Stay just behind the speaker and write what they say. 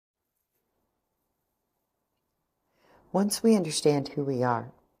Once we understand who we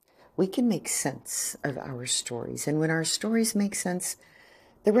are, we can make sense of our stories. And when our stories make sense,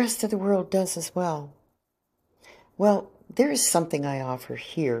 the rest of the world does as well. Well, there is something I offer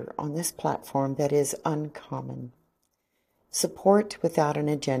here on this platform that is uncommon. Support without an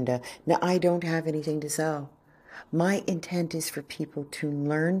agenda. Now, I don't have anything to sell. My intent is for people to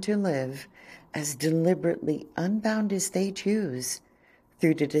learn to live as deliberately unbound as they choose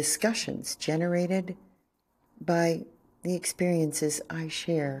through the discussions generated by the experiences I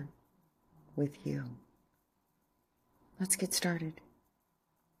share with you. Let's get started.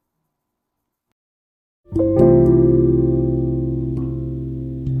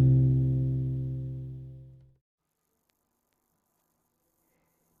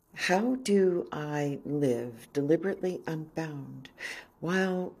 How do I live deliberately unbound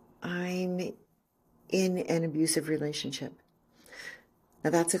while I'm in an abusive relationship? Now,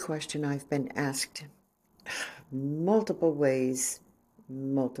 that's a question I've been asked multiple ways,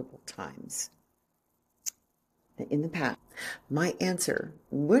 multiple times. In the past, my answer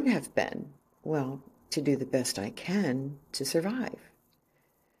would have been, well, to do the best I can to survive.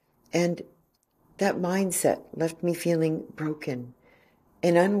 And that mindset left me feeling broken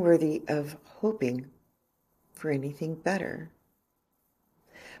and unworthy of hoping for anything better.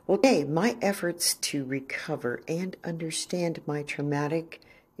 Well, today, my efforts to recover and understand my traumatic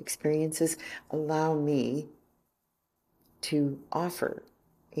experiences allow me to offer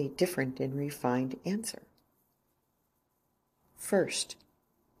a different and refined answer. First,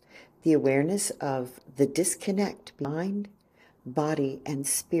 the awareness of the disconnect between mind, body, and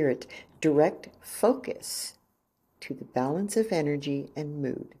spirit, direct focus to the balance of energy and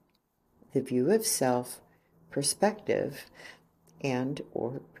mood, the view of self, perspective, and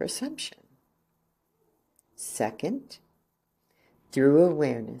or perception. Second, through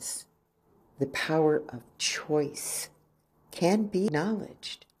awareness, the power of choice can be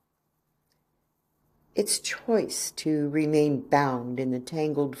acknowledged. It's choice to remain bound in the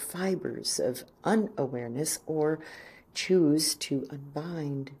tangled fibers of unawareness or choose to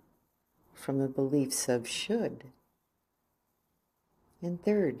unbind from the beliefs of should. And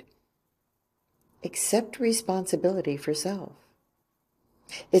third, accept responsibility for self.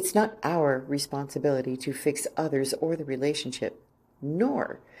 It's not our responsibility to fix others or the relationship,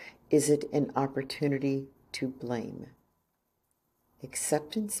 nor is it an opportunity to blame.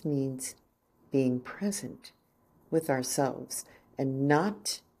 Acceptance means being present with ourselves and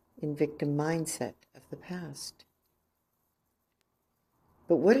not in victim mindset of the past.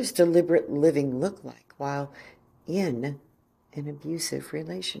 But what does deliberate living look like while in an abusive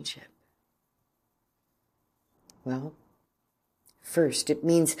relationship? Well, first, it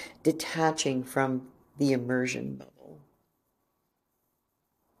means detaching from the immersion bubble.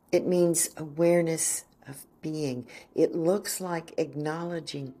 It means awareness of being. It looks like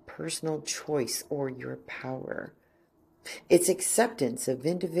acknowledging personal choice or your power. It's acceptance of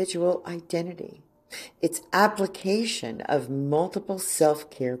individual identity. It's application of multiple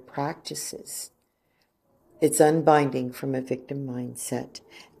self-care practices. It's unbinding from a victim mindset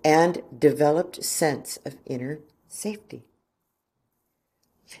and developed sense of inner safety.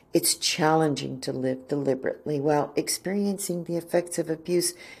 It's challenging to live deliberately while experiencing the effects of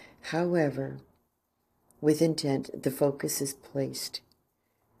abuse. However, with intent, the focus is placed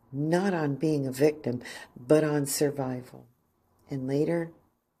not on being a victim, but on survival, and later,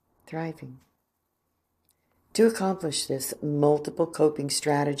 thriving. To accomplish this, multiple coping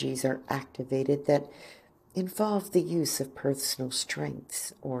strategies are activated that involve the use of personal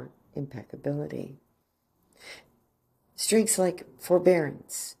strengths or impeccability. Strengths like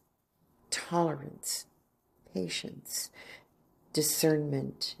forbearance, tolerance, patience,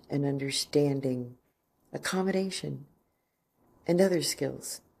 discernment and understanding, accommodation, and other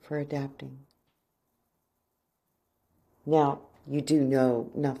skills for adapting. Now, you do know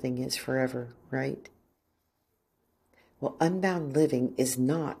nothing is forever, right? Well, unbound living is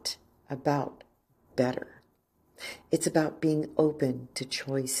not about better. It's about being open to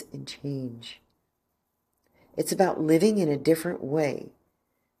choice and change. It's about living in a different way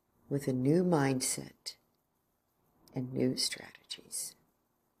with a new mindset and new strategies.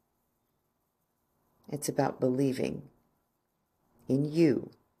 It's about believing in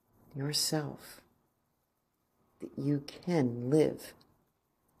you, yourself, that you can live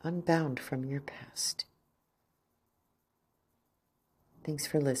unbound from your past. Thanks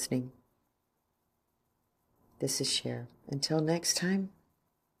for listening. This is Cher. Until next time,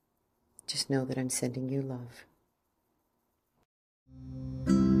 just know that I'm sending you love.